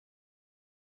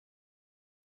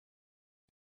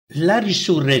La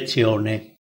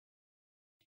risurrezione.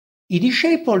 I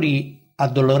discepoli,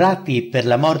 addolorati per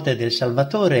la morte del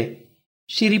Salvatore,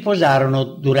 si riposarono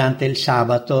durante il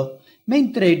sabato,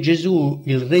 mentre Gesù,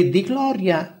 il Re di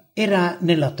Gloria, era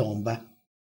nella tomba.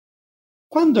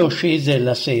 Quando scese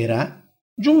la sera,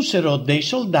 giunsero dei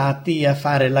soldati a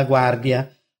fare la guardia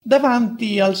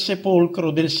davanti al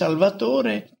sepolcro del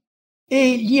Salvatore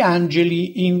e gli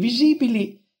angeli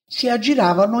invisibili si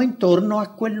aggiravano intorno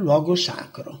a quel luogo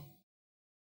sacro.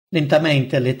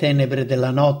 Lentamente le tenebre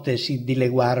della notte si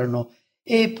dileguarono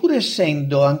e, pur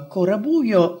essendo ancora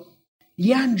buio,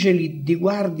 gli angeli di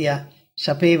guardia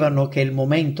sapevano che il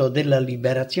momento della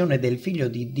liberazione del Figlio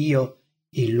di Dio,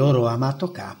 il loro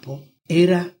amato capo,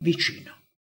 era vicino.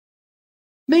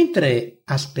 Mentre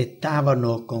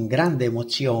aspettavano con grande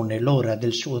emozione l'ora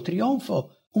del suo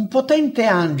trionfo, un potente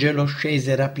angelo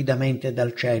scese rapidamente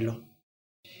dal cielo.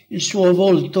 Il suo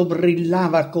volto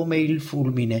brillava come il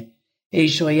fulmine e i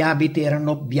suoi abiti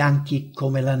erano bianchi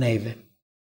come la neve.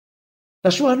 La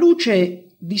sua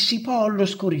luce dissipò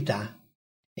l'oscurità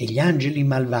e gli angeli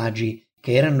malvagi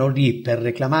che erano lì per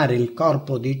reclamare il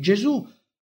corpo di Gesù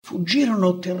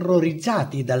fuggirono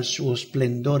terrorizzati dal suo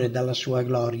splendore e dalla sua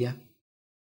gloria.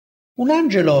 Un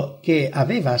angelo che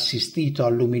aveva assistito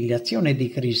all'umiliazione di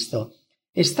Cristo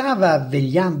e stava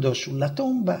vegliando sulla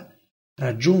tomba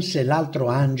raggiunse l'altro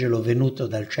angelo venuto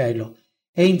dal cielo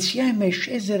e insieme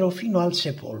scesero fino al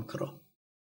sepolcro.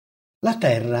 La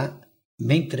terra,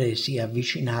 mentre si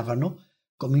avvicinavano,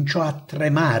 cominciò a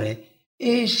tremare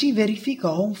e si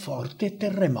verificò un forte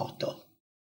terremoto.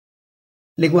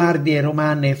 Le guardie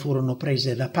romane furono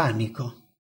prese da panico.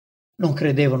 Non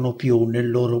credevano più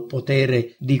nel loro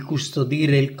potere di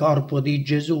custodire il corpo di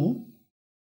Gesù.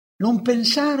 Non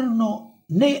pensarono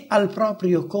né al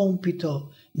proprio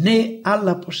compito né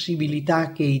alla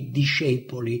possibilità che i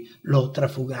discepoli lo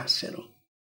trafugassero.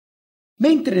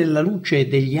 Mentre la luce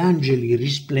degli angeli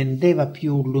risplendeva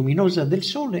più luminosa del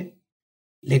sole,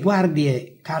 le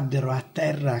guardie caddero a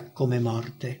terra come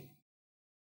morte.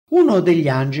 Uno degli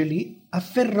angeli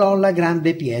afferrò la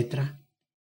grande pietra,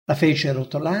 la fece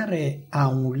rotolare a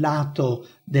un lato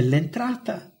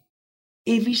dell'entrata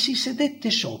e vi si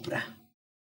sedette sopra.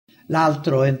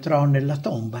 L'altro entrò nella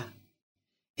tomba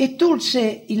e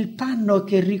tolse il panno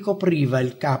che ricopriva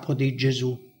il capo di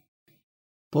Gesù.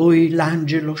 Poi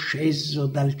l'angelo sceso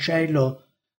dal cielo,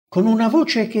 con una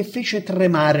voce che fece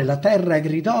tremare la terra,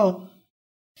 gridò: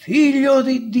 «Figlio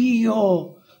di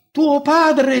Dio, tuo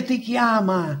padre ti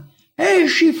chiama,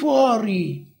 esci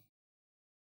fuori!»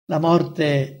 La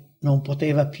morte non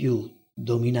poteva più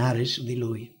dominare su di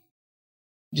lui.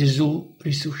 Gesù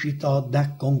risuscitò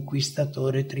da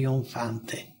conquistatore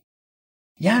trionfante.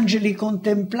 Gli angeli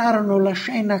contemplarono la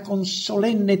scena con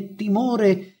solenne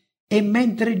timore e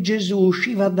mentre Gesù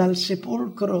usciva dal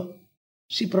sepolcro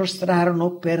si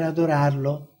prostrarono per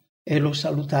adorarlo e lo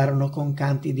salutarono con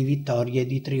canti di vittoria e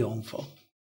di trionfo.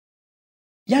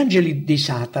 Gli angeli di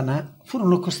Satana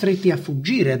furono costretti a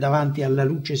fuggire davanti alla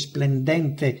luce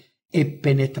splendente e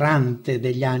penetrante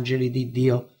degli angeli di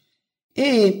Dio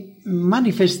e,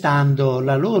 manifestando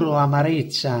la loro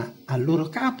amarezza al loro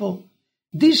capo,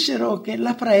 dissero che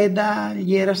la preda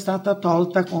gli era stata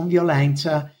tolta con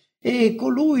violenza e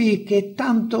colui che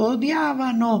tanto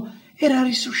odiavano era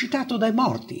risuscitato dai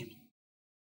morti.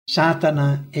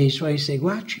 Satana e i suoi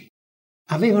seguaci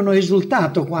avevano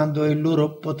esultato quando il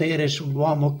loro potere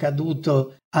sull'uomo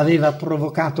caduto aveva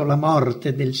provocato la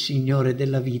morte del Signore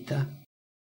della vita.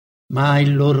 Ma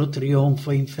il loro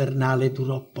trionfo infernale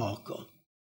durò poco.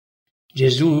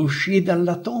 Gesù uscì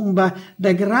dalla tomba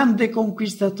da grande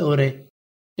conquistatore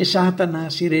e Satana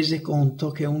si rese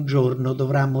conto che un giorno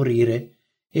dovrà morire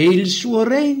e il suo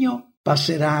regno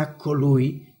passerà a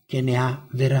colui che ne ha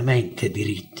veramente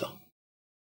diritto.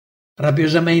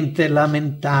 Rabbiosamente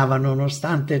lamentava,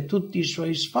 nonostante tutti i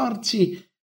suoi sforzi,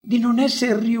 di non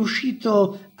essere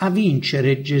riuscito a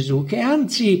vincere Gesù, che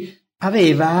anzi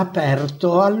aveva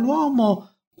aperto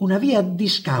all'uomo una via di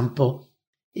scampo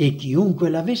e chiunque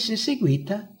l'avesse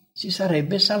seguita si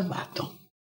sarebbe salvato.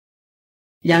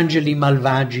 Gli angeli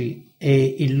malvagi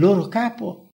e il loro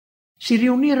capo si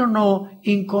riunirono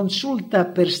in consulta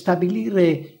per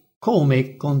stabilire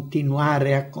come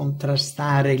continuare a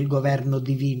contrastare il governo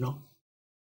divino.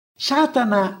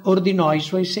 Satana ordinò ai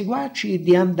suoi seguaci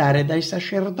di andare dai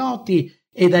sacerdoti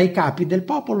e dai capi del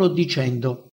popolo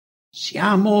dicendo: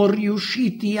 «Siamo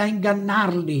riusciti a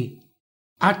ingannarli,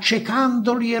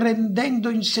 accecandoli e rendendo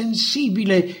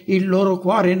insensibile il loro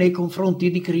cuore nei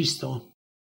confronti di Cristo.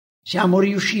 Siamo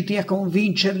riusciti a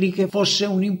convincerli che fosse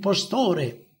un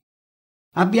impostore.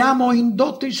 Abbiamo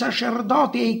indotto i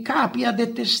sacerdoti e i capi a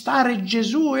detestare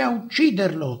Gesù e a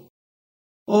ucciderlo.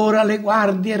 Ora le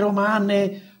guardie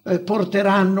romane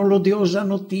porteranno l'odiosa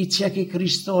notizia che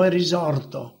Cristo è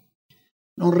risorto.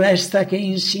 Non resta che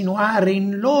insinuare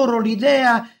in loro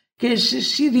l'idea che se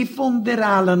si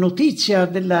diffonderà la notizia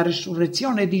della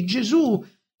risurrezione di Gesù,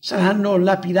 saranno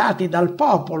lapidati dal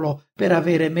popolo per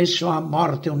avere messo a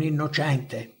morte un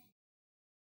innocente.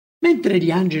 Mentre gli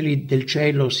angeli del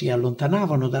cielo si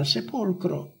allontanavano dal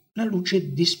sepolcro, la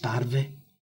luce disparve.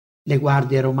 Le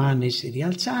guardie romane si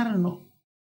rialzarono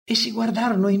e si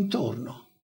guardarono intorno.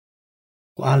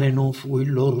 Quale non fu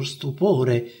il loro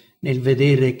stupore nel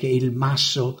vedere che il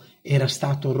masso era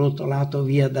stato rotolato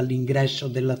via dall'ingresso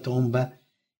della tomba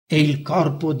e il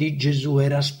corpo di Gesù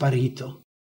era sparito.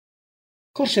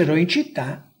 Corsero in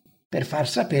città per far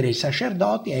sapere ai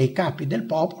sacerdoti e ai capi del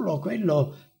popolo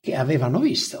quello che avevano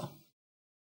visto.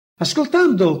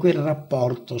 Ascoltando quel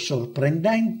rapporto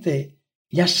sorprendente,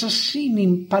 gli assassini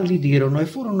impallidirono e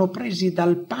furono presi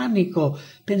dal panico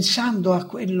pensando a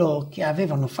quello che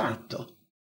avevano fatto.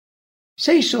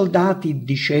 Se i soldati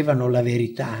dicevano la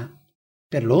verità,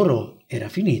 per loro era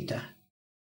finita.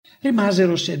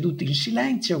 Rimasero seduti in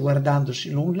silenzio, guardandosi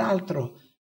l'un l'altro,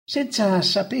 senza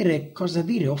sapere cosa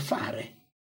dire o fare.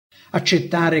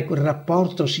 Accettare quel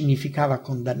rapporto significava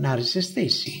condannare se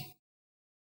stessi.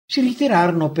 Si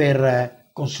ritirarono per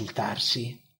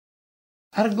consultarsi.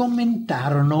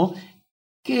 Argomentarono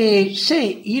che se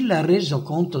il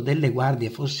resoconto delle guardie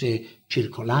fosse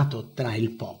circolato tra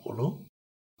il popolo,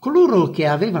 coloro che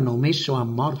avevano messo a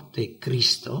morte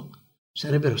Cristo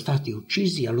sarebbero stati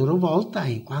uccisi a loro volta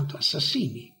in quanto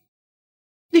assassini.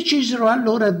 Decisero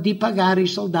allora di pagare i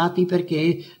soldati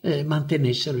perché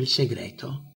mantenessero il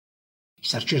segreto. I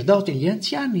sacerdoti e gli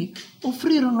anziani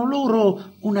offrirono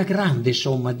loro una grande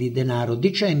somma di denaro,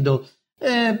 dicendo: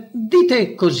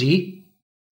 dite così,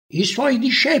 i suoi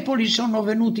discepoli sono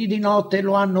venuti di notte e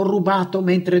lo hanno rubato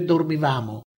mentre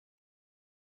dormivamo.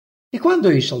 E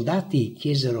quando i soldati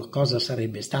chiesero cosa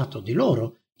sarebbe stato di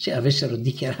loro se avessero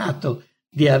dichiarato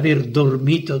di aver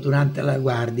dormito durante la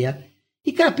guardia,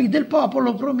 i capi del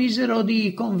popolo promisero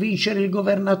di convincere il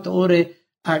governatore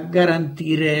a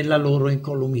garantire la loro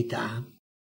incolumità.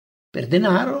 Per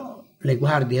denaro le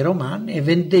guardie romane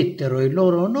vendettero il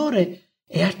loro onore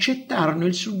e accettarono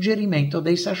il suggerimento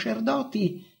dei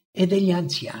sacerdoti e degli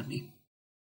anziani.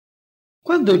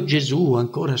 Quando Gesù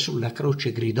ancora sulla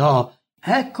croce gridò: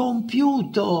 «È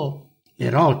compiuto!», le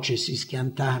rocce si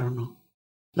schiantarono,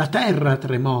 la terra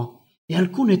tremò e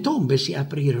alcune tombe si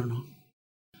aprirono.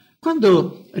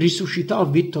 Quando risuscitò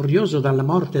vittorioso dalla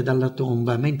morte e dalla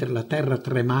tomba, mentre la terra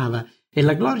tremava e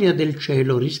la gloria del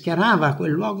cielo rischiarava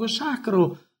quel luogo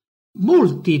sacro,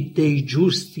 molti dei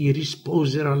giusti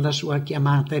risposero alla sua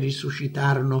chiamata e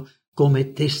risuscitarono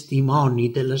come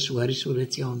testimoni della sua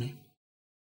risurrezione.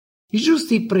 I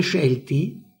giusti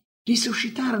prescelti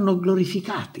risuscitarono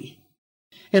glorificati.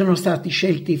 Erano stati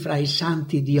scelti fra i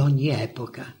santi di ogni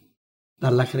epoca,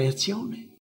 dalla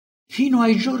creazione fino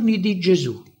ai giorni di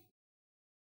Gesù.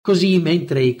 Così,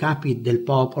 mentre i capi del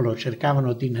popolo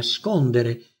cercavano di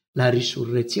nascondere la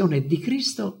risurrezione di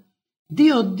Cristo,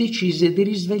 Dio decise di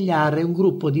risvegliare un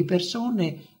gruppo di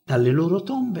persone dalle loro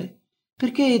tombe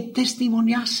perché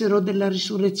testimoniassero della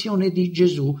risurrezione di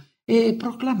Gesù e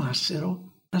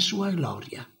proclamassero la sua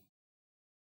gloria.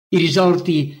 I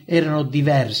risorti erano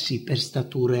diversi per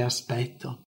statura e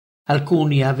aspetto.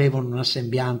 Alcuni avevano una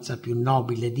sembianza più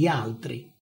nobile di altri.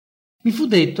 Mi fu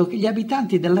detto che gli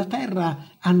abitanti della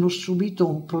terra hanno subito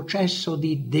un processo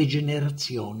di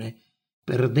degenerazione,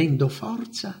 perdendo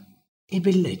forza e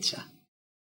bellezza.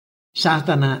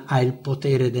 Satana ha il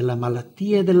potere della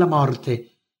malattia e della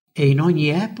morte e in ogni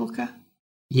epoca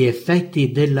gli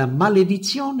effetti della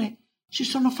maledizione si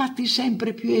sono fatti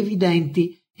sempre più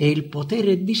evidenti e il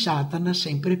potere di Satana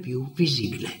sempre più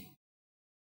visibile.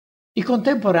 I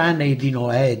contemporanei di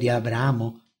Noè e di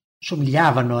Abramo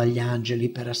somigliavano agli angeli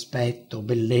per aspetto,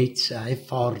 bellezza e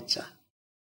forza,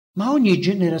 ma ogni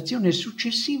generazione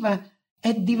successiva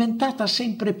è diventata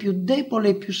sempre più debole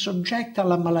e più soggetta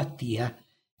alla malattia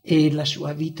e la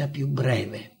sua vita più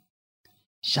breve.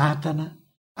 Satana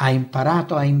ha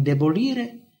imparato a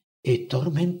indebolire e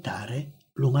tormentare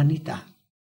l'umanità.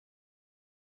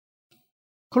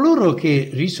 Coloro che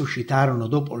risuscitarono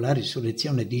dopo la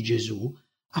risurrezione di Gesù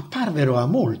apparvero a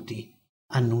molti,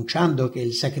 annunciando che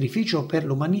il sacrificio per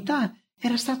l'umanità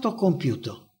era stato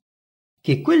compiuto,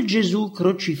 che quel Gesù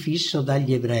crocifisso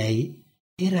dagli ebrei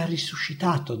era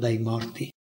risuscitato dai morti,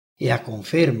 e a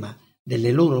conferma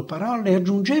delle loro parole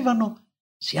aggiungevano: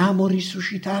 «Siamo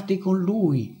risuscitati con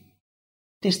lui».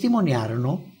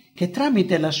 Testimoniarono che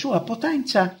tramite la sua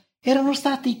potenza erano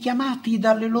stati chiamati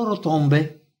dalle loro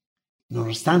tombe.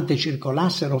 Nonostante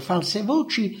circolassero false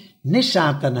voci, né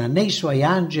Satana, né i suoi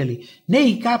angeli, né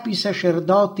i capi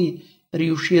sacerdoti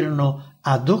riuscirono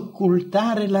ad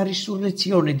occultare la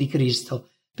risurrezione di Cristo,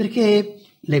 perché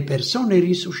le persone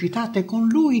risuscitate con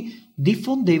lui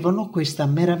diffondevano questa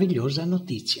meravigliosa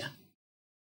notizia.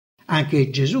 Anche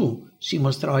Gesù si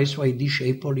mostrò ai suoi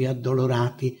discepoli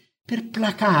addolorati per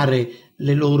placare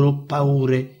le loro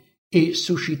paure e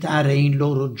suscitare in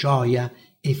loro gioia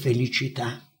e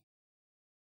felicità.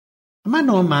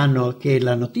 Mano a mano che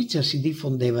la notizia si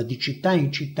diffondeva di città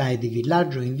in città e di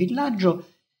villaggio in villaggio,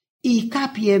 i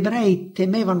capi ebrei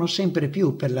temevano sempre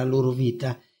più per la loro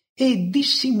vita e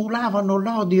dissimulavano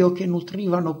l'odio che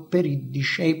nutrivano per i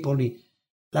discepoli.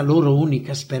 La loro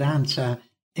unica speranza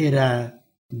era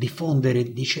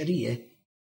diffondere dicerie,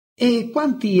 e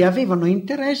quanti avevano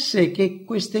interesse che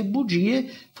queste bugie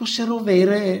fossero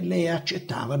vere le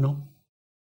accettavano.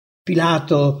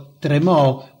 Pilato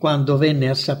tremò quando venne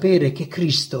a sapere che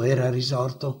Cristo era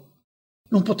risorto.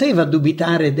 Non poteva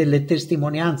dubitare delle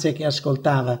testimonianze che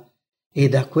ascoltava e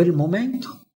da quel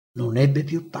momento non ebbe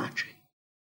più pace.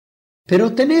 Per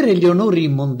ottenere gli onori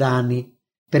mondani,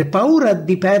 per paura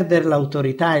di perdere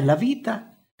l'autorità e la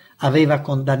vita, aveva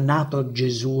condannato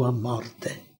Gesù a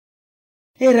morte.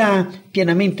 Era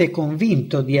pienamente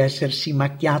convinto di essersi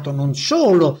macchiato non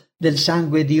solo del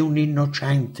sangue di un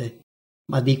innocente,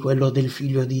 ma di quello del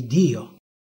Figlio di Dio.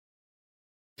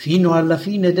 Fino alla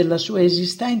fine della sua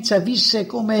esistenza visse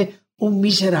come un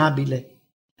miserabile.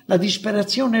 La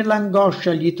disperazione e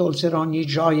l'angoscia gli tolsero ogni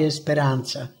gioia e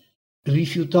speranza.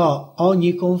 Rifiutò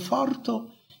ogni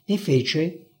conforto e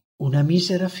fece una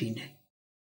misera fine.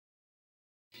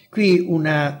 Qui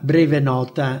una breve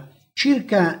nota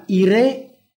circa i re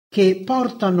che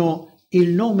portano il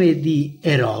nome di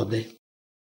Erode.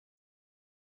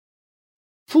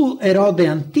 Fu Erode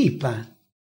Antipa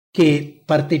che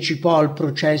partecipò al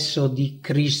processo di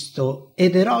Cristo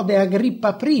ed Erode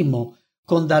Agrippa I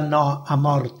condannò a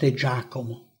morte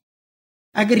Giacomo.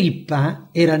 Agrippa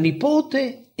era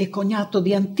nipote e cognato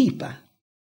di Antipa.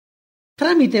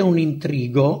 Tramite un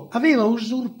intrigo aveva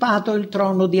usurpato il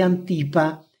trono di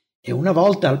Antipa e una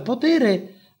volta al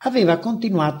potere aveva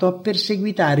continuato a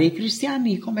perseguitare i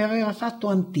cristiani come aveva fatto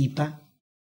Antipa.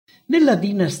 Nella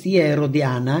dinastia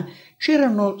erodiana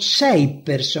c'erano 6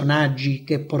 personaggi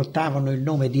che portavano il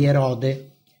nome di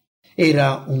Erode.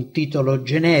 Era un titolo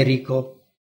generico.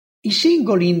 I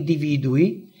singoli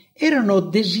individui erano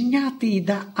designati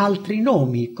da altri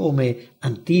nomi come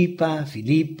Antipa,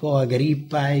 Filippo,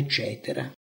 Agrippa,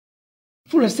 eccetera.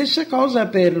 Fu la stessa cosa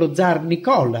per lo zar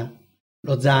Nicola,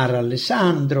 lo zar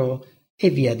Alessandro e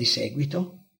via di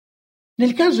seguito.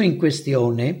 Nel caso in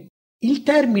questione, il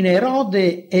termine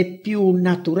Erode è più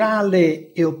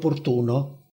naturale e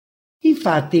opportuno.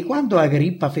 Infatti, quando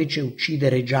Agrippa fece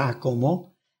uccidere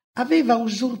Giacomo, aveva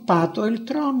usurpato il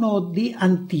trono di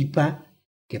Antipa,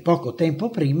 che poco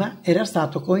tempo prima era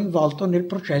stato coinvolto nel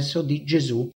processo di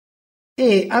Gesù,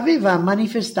 e aveva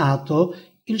manifestato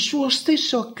il suo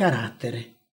stesso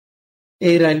carattere.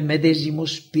 Era il medesimo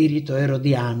spirito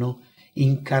erodiano,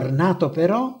 incarnato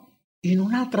però in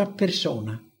un'altra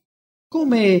persona,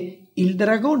 come il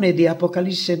dragone di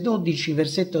Apocalisse 12,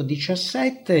 versetto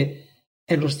 17,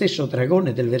 è lo stesso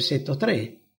dragone del versetto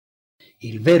 3.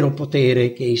 Il vero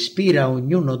potere che ispira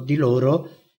ognuno di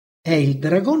loro è il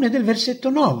dragone del versetto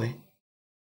 9.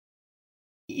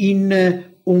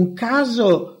 In un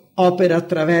caso opera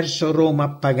attraverso Roma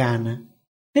pagana,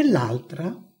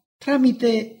 nell'altra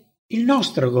tramite il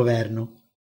nostro governo,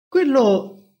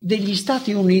 quello degli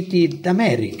Stati Uniti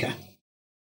d'America.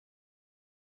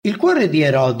 Il cuore di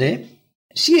Erode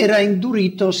si era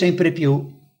indurito sempre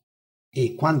più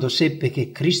e quando seppe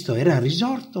che Cristo era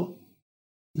risorto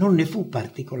non ne fu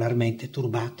particolarmente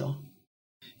turbato.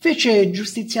 Fece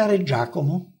giustiziare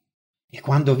Giacomo e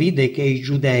quando vide che i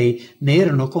giudei ne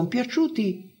erano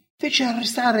compiaciuti fece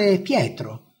arrestare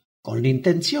Pietro con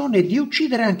l'intenzione di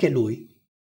uccidere anche lui.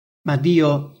 Ma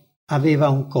Dio aveva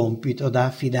un compito da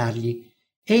affidargli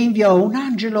e inviò un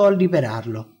angelo a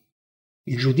liberarlo.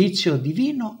 Il giudizio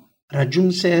divino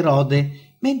raggiunse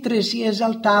Erode mentre si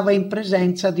esaltava in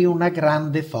presenza di una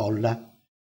grande folla.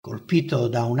 Colpito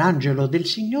da un angelo del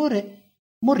Signore,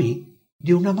 morì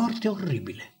di una morte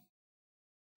orribile.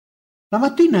 La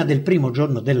mattina del primo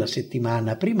giorno della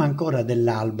settimana, prima ancora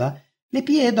dell'alba, le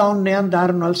pie donne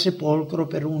andarono al sepolcro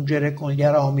per ungere con gli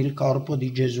aromi il corpo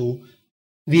di Gesù.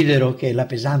 Videro che la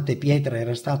pesante pietra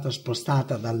era stata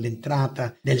spostata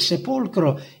dall'entrata del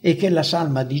sepolcro e che la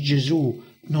salma di Gesù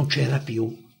non c'era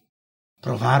più.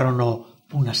 Provarono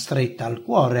una stretta al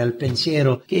cuore al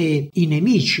pensiero che i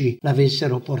nemici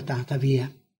l'avessero portata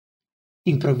via.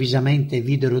 Improvvisamente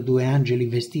videro due angeli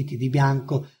vestiti di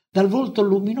bianco, dal volto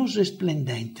luminoso e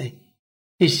splendente.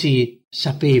 Essi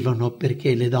sapevano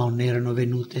perché le donne erano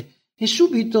venute e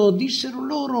subito dissero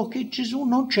loro che Gesù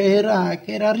non c'era,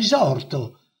 che era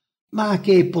risorto, ma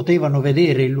che potevano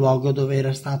vedere il luogo dove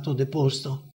era stato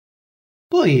deposto.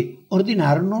 Poi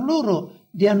ordinarono loro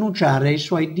di annunciare ai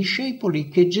suoi discepoli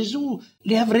che Gesù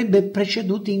li avrebbe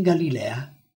preceduti in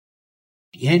Galilea.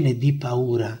 Piene di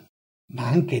paura, ma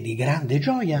anche di grande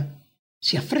gioia,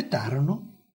 si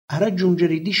affrettarono a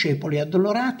raggiungere i discepoli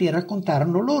addolorati e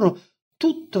raccontarono loro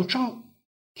tutto ciò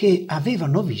che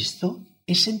avevano visto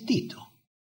e sentito.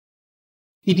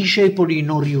 I discepoli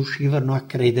non riuscivano a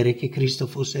credere che Cristo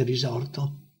fosse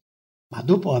risorto, ma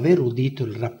dopo aver udito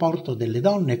il rapporto delle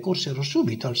donne corsero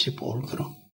subito al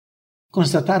sepolcro.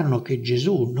 Constatarono che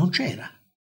Gesù non c'era.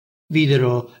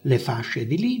 Videro le fasce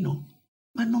di lino,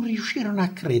 ma non riuscirono a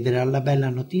credere alla bella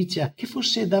notizia che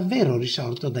fosse davvero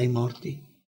risorto dai morti.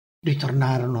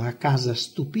 Ritornarono a casa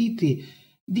stupiti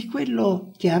di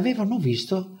quello che avevano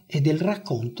visto e del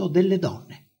racconto delle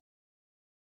donne.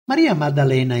 Maria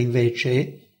Maddalena,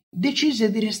 invece,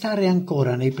 decise di restare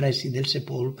ancora nei pressi del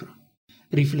sepolcro,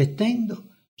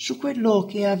 riflettendo su quello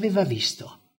che aveva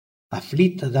visto,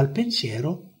 afflitta dal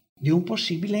pensiero di un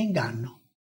possibile inganno.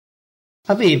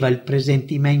 Aveva il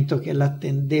presentimento che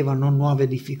l'attendevano nuove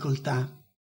difficoltà.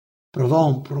 Provò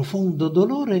un profondo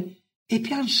dolore e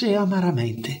pianse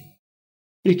amaramente.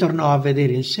 Ritornò a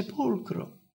vedere il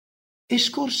sepolcro e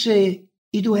scorse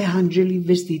i due angeli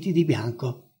vestiti di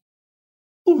bianco.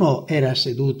 Uno era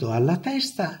seduto alla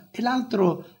testa e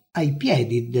l'altro ai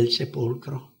piedi del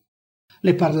sepolcro.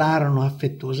 Le parlarono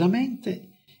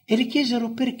affettuosamente e le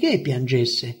chiesero perché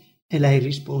piangesse, e lei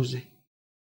rispose: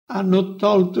 «Hanno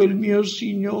tolto il mio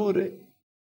Signore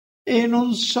e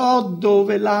non so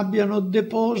dove l'abbiano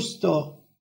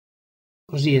deposto».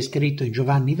 Così è scritto in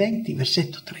Giovanni 20,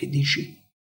 versetto 13.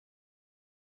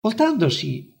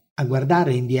 Voltandosi a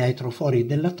guardare indietro fuori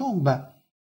della tomba,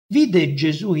 vide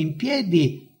Gesù in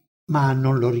piedi, ma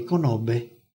non lo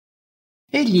riconobbe.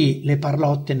 Egli le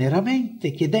parlò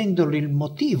teneramente, chiedendole il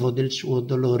motivo del suo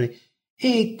dolore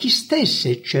e chi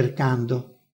stesse cercando.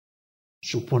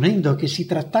 Supponendo che si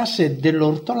trattasse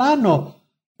dell'ortolano,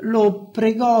 lo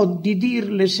pregò di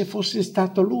dirle se fosse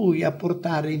stato lui a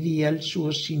portare via il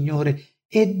suo Signore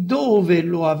e dove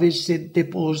lo avesse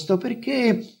deposto,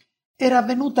 perché era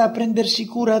venuta a prendersi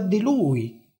cura di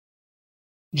lui.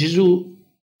 Gesù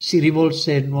si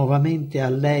rivolse nuovamente a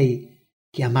lei,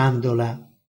 chiamandola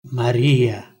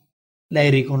Maria. Lei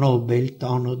riconobbe il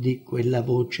tono di quella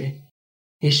voce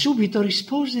e subito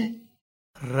rispose: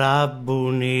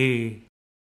 «Rabbuni,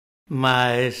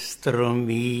 maestro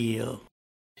mio».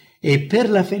 E per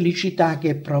la felicità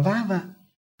che provava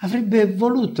avrebbe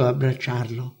voluto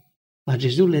abbracciarlo, ma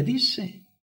Gesù le disse: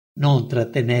 «Non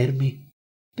trattenermi,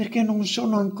 perché non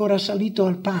sono ancora salito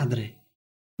al Padre.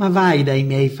 Ma vai dai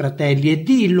miei fratelli e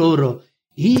di loro: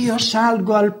 io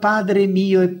salgo al Padre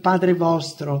mio e Padre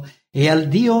vostro, e al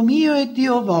Dio mio e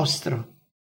Dio vostro».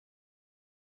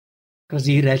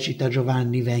 Così recita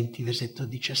Giovanni 20, versetto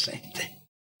 17.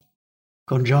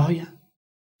 Con gioia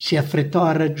si affrettò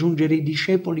a raggiungere i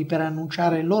discepoli per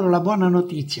annunciare loro la buona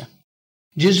notizia.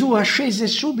 Gesù ascese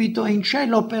subito in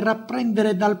cielo per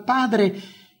apprendere dal Padre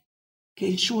che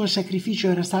il suo sacrificio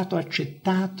era stato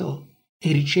accettato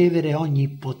e ricevere ogni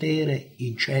potere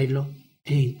in cielo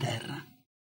e in terra.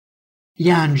 Gli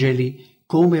angeli,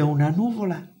 come una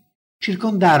nuvola,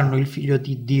 circondarono il Figlio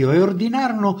di Dio e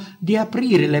ordinarono di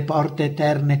aprire le porte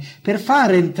eterne per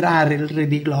far entrare il Re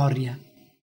di gloria.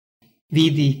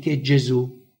 Vidi che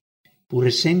Gesù, pur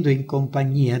essendo in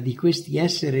compagnia di questi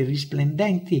esseri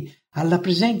risplendenti alla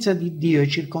presenza di Dio e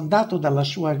circondato dalla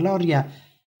sua gloria,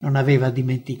 non aveva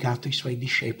dimenticato i suoi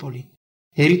discepoli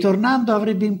e ritornando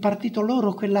avrebbe impartito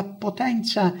loro quella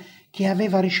potenza che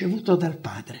aveva ricevuto dal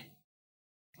Padre.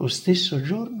 Lo stesso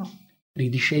giorno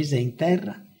ridiscese in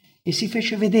terra e si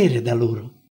fece vedere da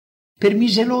loro.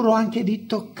 Permise loro anche di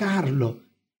toccarlo,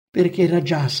 perché era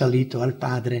già salito al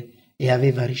Padre e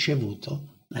aveva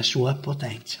ricevuto la sua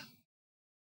potenza.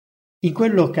 In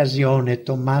quell'occasione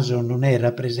Tommaso non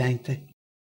era presente.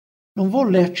 Non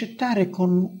volle accettare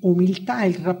con umiltà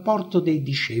il rapporto dei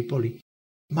discepoli,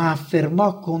 ma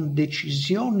affermò con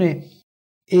decisione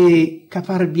e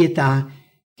caparbietà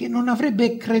che non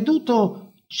avrebbe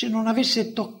creduto se non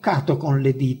avesse toccato con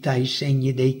le dita i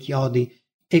segni dei chiodi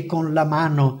e con la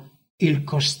mano il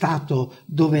costato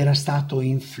dove era stato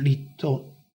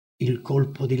inflitto il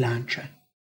colpo di lancia.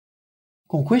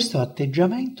 Con questo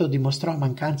atteggiamento dimostrò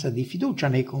mancanza di fiducia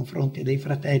nei confronti dei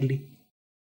fratelli.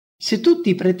 Se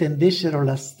tutti pretendessero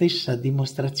la stessa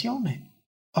dimostrazione,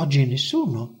 oggi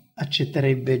nessuno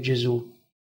accetterebbe Gesù,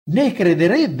 né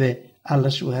crederebbe alla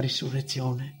sua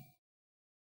risurrezione.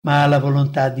 Ma la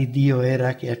volontà di Dio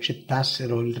era che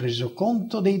accettassero il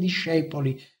resoconto dei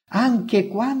discepoli, anche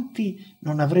quanti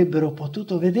non avrebbero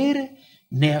potuto vedere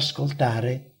né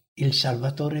ascoltare il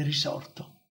Salvatore risorto.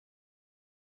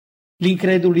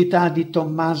 L'incredulità di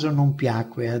Tommaso non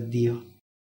piacque a Dio.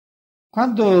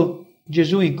 Quando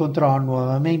Gesù incontrò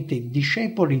nuovamente i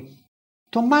discepoli,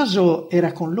 Tommaso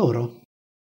era con loro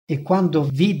e quando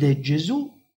vide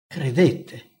Gesù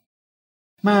credette.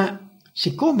 Ma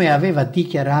siccome aveva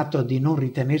dichiarato di non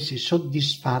ritenersi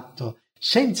soddisfatto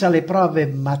senza le prove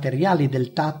materiali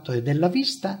del tatto e della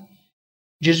vista,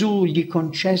 Gesù gli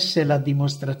concesse la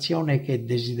dimostrazione che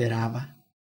desiderava.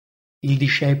 Il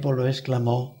discepolo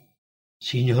esclamò: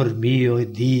 «Signor mio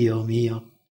e Dio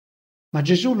mio!» Ma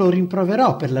Gesù lo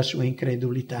rimproverò per la sua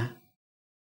incredulità.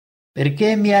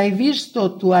 «Perché mi hai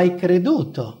visto, tu hai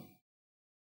creduto.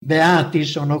 Beati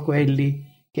sono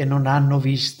quelli che non hanno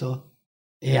visto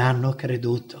e hanno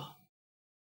creduto».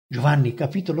 Giovanni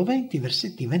capitolo 20,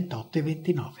 versetti 28 e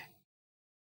 29.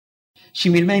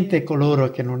 Similmente coloro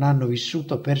che non hanno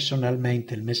vissuto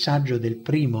personalmente il messaggio del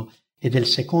primo e del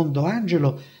secondo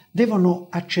angelo devono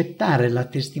accettare la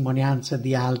testimonianza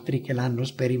di altri che l'hanno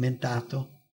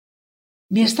sperimentato.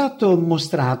 Mi è stato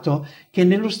mostrato che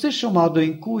nello stesso modo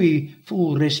in cui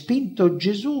fu respinto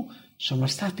Gesù sono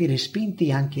stati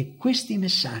respinti anche questi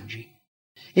messaggi.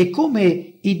 E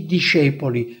come i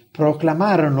discepoli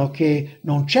proclamarono che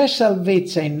non c'è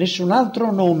salvezza in nessun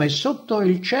altro nome sotto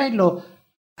il cielo,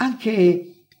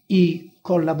 anche i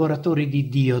collaboratori di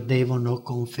Dio devono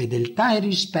con fedeltà e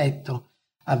rispetto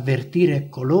avvertire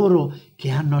coloro che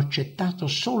hanno accettato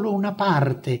solo una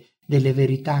parte delle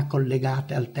verità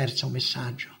collegate al terzo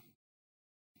messaggio.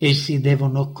 Essi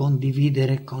devono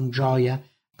condividere con gioia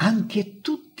anche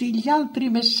tutti gli altri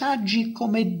messaggi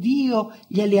come Dio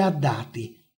glieli ha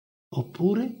dati,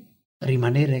 oppure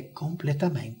rimanere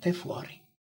completamente fuori.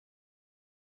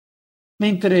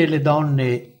 Mentre le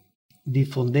donne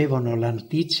diffondevano la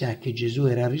notizia che Gesù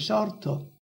era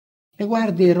risorto, le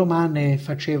guardie romane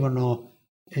facevano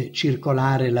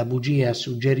circolare la bugia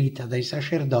suggerita dai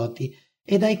sacerdoti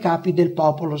e dai capi del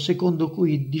popolo, secondo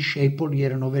cui i discepoli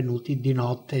erano venuti di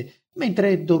notte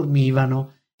mentre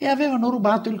dormivano e avevano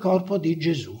rubato il corpo di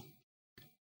Gesù.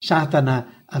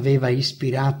 Satana aveva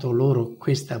ispirato loro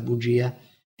questa bugia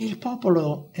e il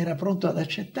popolo era pronto ad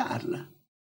accettarla.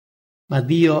 Ma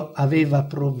Dio aveva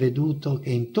provveduto che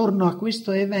intorno a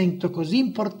questo evento così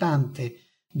importante,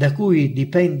 da cui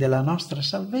dipende la nostra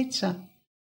salvezza,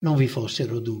 non vi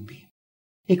fossero dubbi.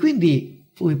 E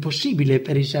quindi fu impossibile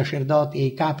per i sacerdoti e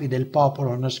i capi del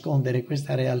popolo nascondere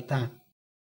questa realtà.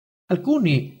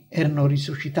 Alcuni erano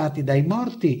risuscitati dai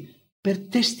morti per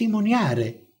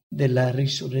testimoniare della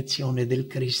risurrezione del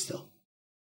Cristo.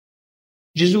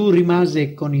 Gesù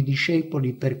rimase con i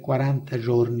discepoli per 40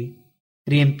 giorni,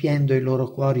 riempiendo i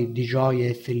loro cuori di gioia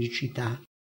e felicità,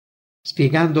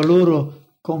 spiegando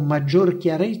loro con maggior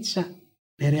chiarezza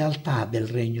le realtà del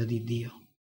regno di Dio.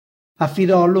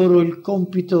 Affidò loro il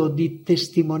compito di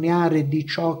testimoniare di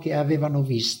ciò che avevano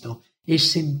visto e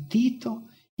sentito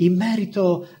in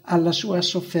merito alla sua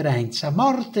sofferenza,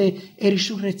 morte e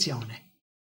risurrezione.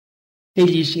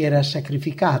 Egli si era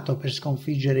sacrificato per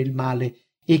sconfiggere il male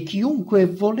e chiunque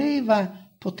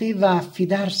voleva poteva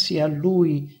affidarsi a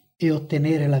lui e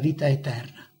ottenere la vita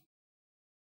eterna.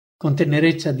 Con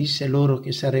tenerezza disse loro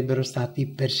che sarebbero stati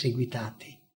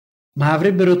perseguitati, ma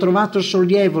avrebbero trovato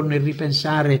sollievo nel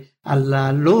ripensare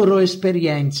alla loro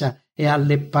esperienza e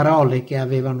alle parole che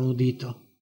avevano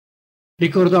udito.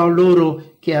 Ricordò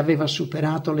loro che aveva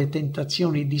superato le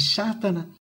tentazioni di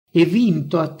Satana e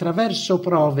vinto attraverso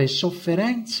prove e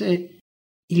sofferenze.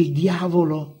 Il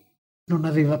diavolo non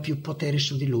aveva più potere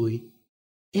su di lui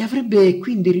e avrebbe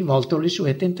quindi rivolto le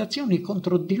sue tentazioni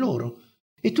contro di loro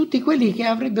e tutti quelli che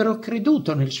avrebbero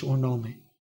creduto nel suo nome.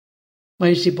 Ma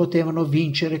essi potevano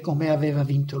vincere come aveva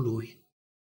vinto lui.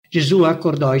 Gesù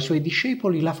accordò ai suoi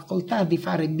discepoli la facoltà di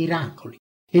fare miracoli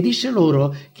e disse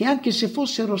loro che anche se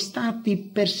fossero stati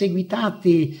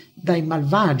perseguitati dai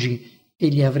malvagi,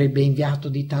 egli avrebbe inviato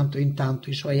di tanto in tanto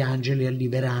i suoi angeli a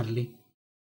liberarli.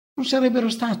 Non sarebbero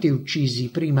stati uccisi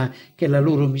prima che la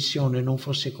loro missione non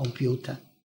fosse compiuta,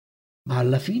 ma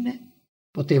alla fine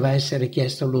poteva essere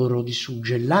chiesto loro di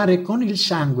suggellare con il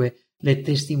sangue le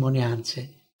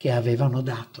testimonianze che avevano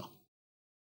dato.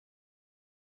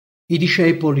 I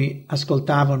discepoli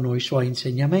ascoltavano i suoi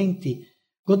insegnamenti,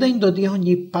 godendo di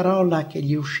ogni parola che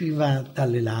gli usciva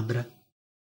dalle labbra.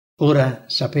 Ora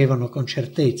sapevano con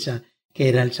certezza che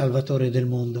era il Salvatore del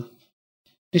mondo.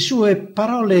 Le sue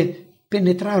parole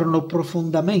penetrarono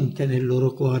profondamente nel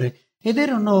loro cuore ed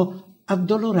erano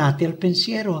addolorati al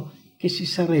pensiero che si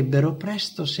sarebbero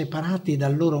presto separati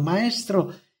dal loro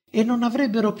maestro e non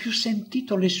avrebbero più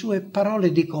sentito le sue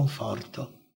parole di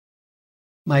conforto.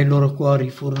 Ma i loro cuori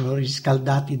furono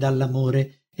riscaldati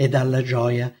dall'amore e dalla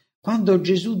gioia quando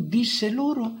Gesù disse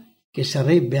loro che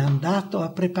sarebbe andato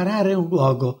a preparare un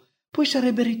luogo, poi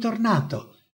sarebbe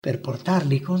ritornato per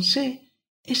portarli con sé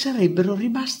e sarebbero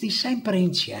rimasti sempre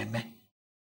insieme.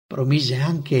 Promise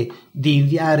anche di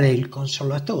inviare il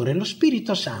Consolatore, lo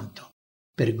Spirito Santo,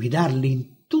 per guidarli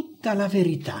in tutta la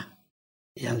verità,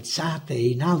 e alzate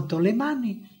in alto le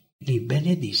mani li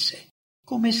benedisse,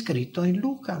 come è scritto in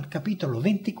Luca al capitolo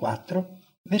 24,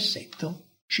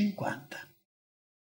 versetto 50.